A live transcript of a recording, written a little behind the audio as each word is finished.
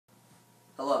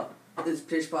Hello, this is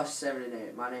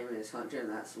PishPosh78. My name is Hunter, and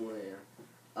that's William.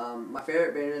 My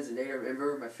favorite band is a native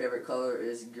member. My favorite color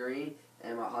is green,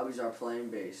 and my hobbies are playing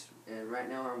bass. And right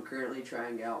now, I'm currently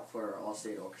trying out for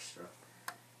All-State Orchestra.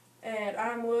 And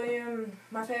I'm William.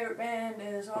 My favorite band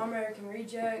is All American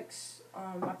Rejects.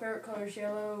 My favorite color is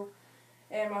yellow,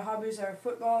 and my hobbies are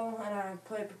football, and I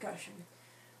play percussion.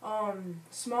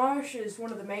 Smosh is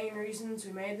one of the main reasons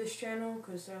we made this channel,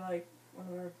 because they're like one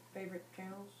of our favorite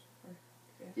channels.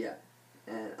 Yeah.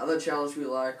 And other channels we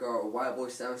like are White Boy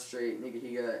 7th Street, Nigga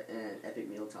Higa, and Epic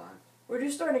Mealtime. We're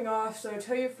just starting off, so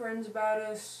tell your friends about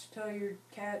us, tell your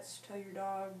cats, tell your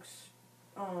dogs,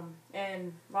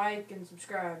 and like and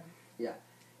subscribe. Yeah.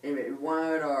 Anyway, we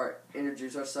wanted to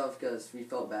introduce ourselves because we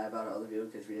felt bad about our other video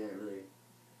because we didn't really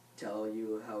tell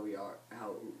you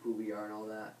who we are and all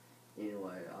that.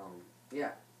 Anyway,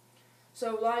 yeah.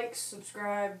 So like,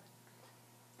 subscribe,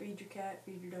 feed your cat,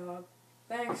 feed your dog.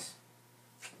 Thanks.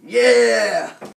 Yeah!